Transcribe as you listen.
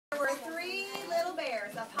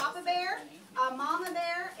a papa bear, a mama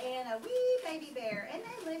bear, and a wee baby bear, and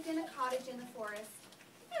they lived in a cottage in the forest.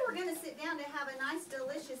 They were going to sit down to have a nice,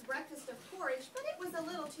 delicious breakfast of porridge, but it was a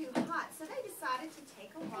little too hot, so they decided to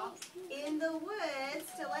take a walk in the woods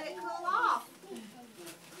to let it cool off.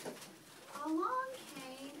 Along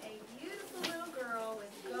came a beautiful little girl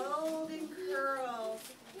with golden curls.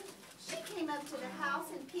 She came up to the house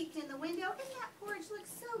and peeked in the window, and that porridge looked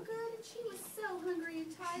so good, and she was so hungry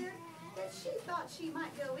and tired that she thought she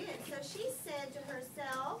might go in. So she said to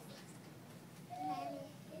herself,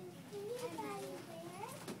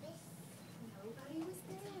 nobody was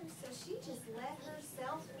there, so she just let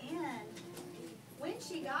herself in. When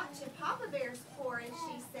she got to Papa Bear's porridge,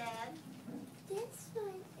 she said, "This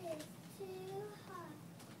one is too hot."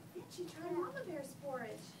 Then she tried Mama Bear's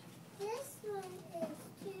porridge. "This one is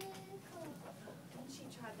too cold." Then she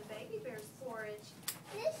tried the Baby Bear's porridge.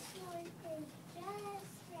 "This one is just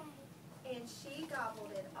right." And she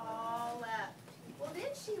gobbled it all up. Well,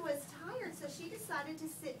 then she was tired, so she decided to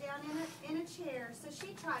sit down in a chair. So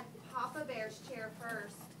she tried Papa Bear's chair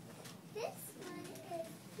first. "This one is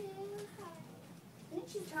too hot." Then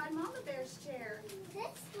she tried Mama Bear's chair.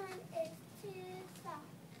 "This one is too soft."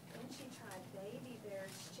 Then she tried Baby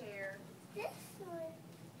Bear's chair. "This one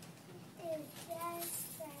is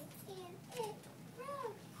just right, and it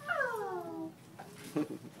broke." Oh!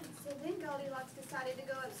 So then Goldie Locks decided to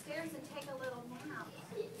go upstairs and take a little nap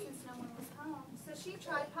since no one was home. So she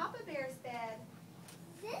tried Papa Bear's bed.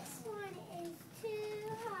 "This one is too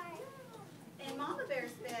hot." And Mama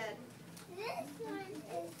Bear's bed. "This one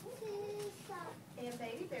is too soft." And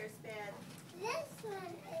Baby Bear's bed. "This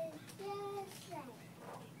one is just right."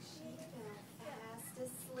 She fell fast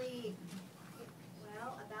asleep.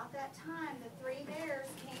 Well, about that time, the three bears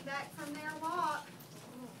came back from their walk.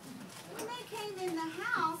 When they came in the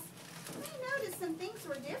house, they noticed some things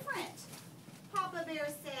were different. Papa Bear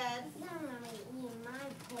said, "Somebody eat my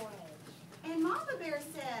porridge." and Mama Bear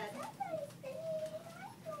said, "Somebody's been eating my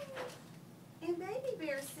porridge." and Baby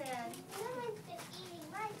Bear said, "Someone's been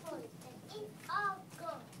eating my porridge, and it's all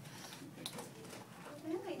gone."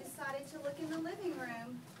 then they decided to look in the living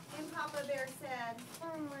room. And Papa Bear said,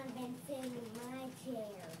 "Someone's been sitting in my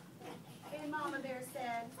chair." and Mama Bear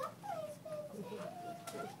said, "Somebody's been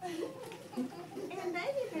sitting and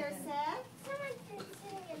Baby Bear said, Someone's been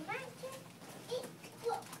sitting in my chair. Eat.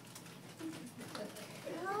 Look.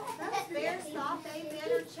 well, those bears thought they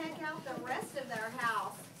better check out the rest of their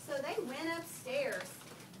house. So they went upstairs.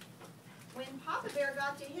 When Papa Bear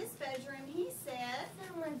got to his bedroom, he said,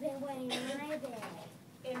 Someone's been waiting in my bed.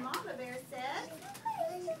 and Mama Bear said, Someone's been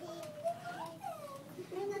waiting in my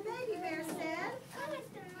bed. and the Baby Bear said, Someone's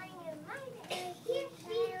been waiting in my bed. Here,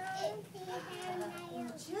 here.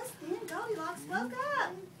 just then Goldilocks woke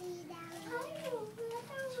up. Oh, look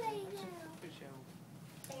away now.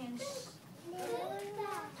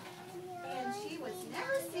 And she was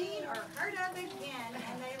never seen or heard of again,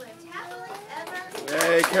 and they lived happily ever.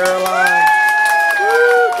 Hey, Caroline!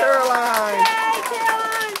 Woo, Caroline! Yay,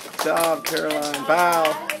 Caroline! Good job, Caroline. Bow.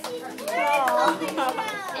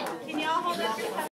 Can y'all hold up your